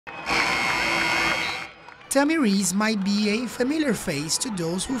Tammy Reiss might be a familiar face to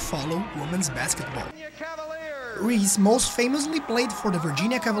those who follow women's basketball. Reiss most famously played for the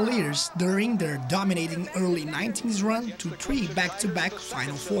Virginia Cavaliers during their dominating early 90s run to 3 back-to-back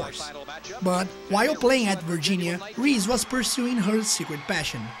Final Fours. But while playing at Virginia, Reiss was pursuing her secret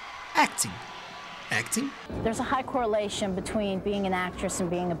passion, acting. Acting? There's a high correlation between being an actress and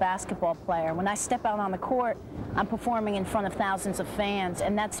being a basketball player. When I step out on the court, I'm performing in front of thousands of fans,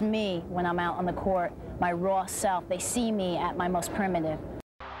 and that's me when I'm out on the court, my raw self. They see me at my most primitive.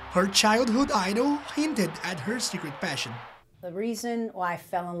 Her childhood idol hinted at her secret passion. The reason why I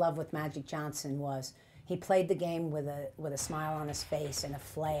fell in love with Magic Johnson was he played the game with a smile on his face and a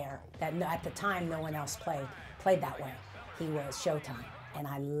flair that at the time no one else played that way. He was Showtime. And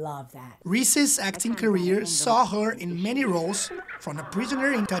I love that. Reiss's acting career saw her in many roles, from a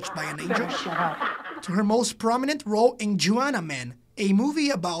prisoner in Touched by an Angel to her most prominent role in Juana Man, a movie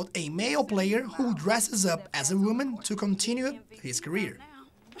about a male player who dresses up as a woman to continue his career.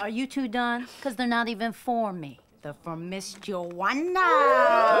 Are you two done? Because they're not even for me. They're for Miss Joanna.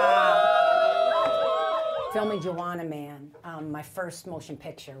 Filming Juana Man, my first motion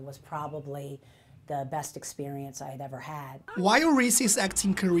picture, was probably the best experience I had ever had. While Reiss's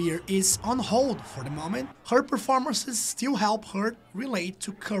acting career is on hold for the moment, her performances still help her relate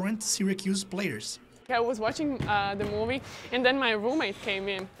to current Syracuse players. I was watching the movie, and then my roommate came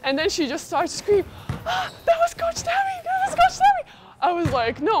in, and then she just started screaming, "Ah, that was Coach Tammy! That was Coach Tammy!" I was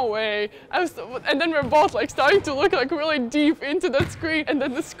like, no way. And then we're both like starting to look like really deep into that screen, and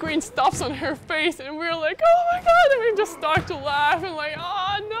then the screen stops on her face, and we're like, oh my God, and we just start to laugh and like,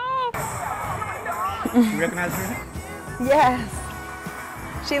 oh no. You recognize her? Yes.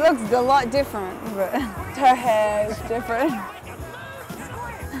 She looks a lot different, but her hair is different.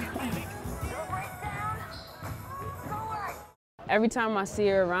 Every time I see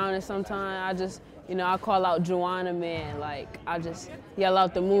her around, and sometimes I just, I call out Juana Man. Like, I just yell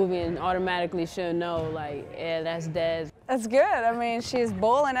out the movie and automatically she'll know, like, yeah, that's Des. That's good. I mean, she's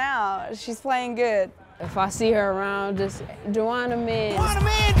balling out. She's playing good. If I see her around, just Juana Man. Juana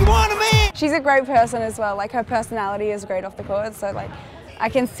Man! Juana Man! She's a great person as well. Like, her personality is great off the court, so like, I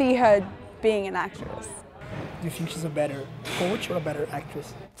can see her being an actress. Do you think she's a better coach or a better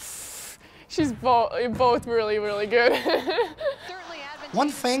actress? She's both really, really good. One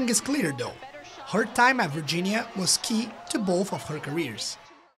thing is clear though, her time at Virginia was key to both of her careers.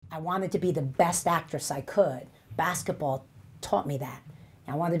 I wanted to be the best actress I could. Basketball taught me that.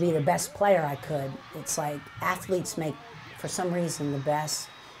 I wanted to be the best player I could. It's like athletes make, for some reason, the best.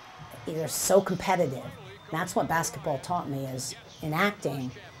 They're so competitive. That's what basketball taught me is, in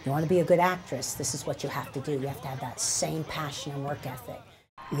acting, you want to be a good actress, this is what you have to do. You have to have that same passion and work ethic.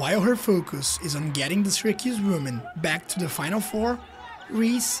 While her focus is on getting the Syracuse women back to the Final Four,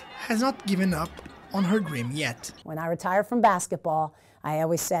 Reiss has not given up on her dream yet. When I retire from basketball, I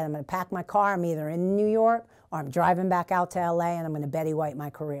always said I'm going to pack my car, I'm either in New York or I'm driving back out to LA, and I'm going to Betty White my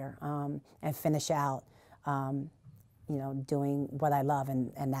career and finish out, doing what I love,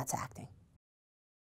 and that's acting.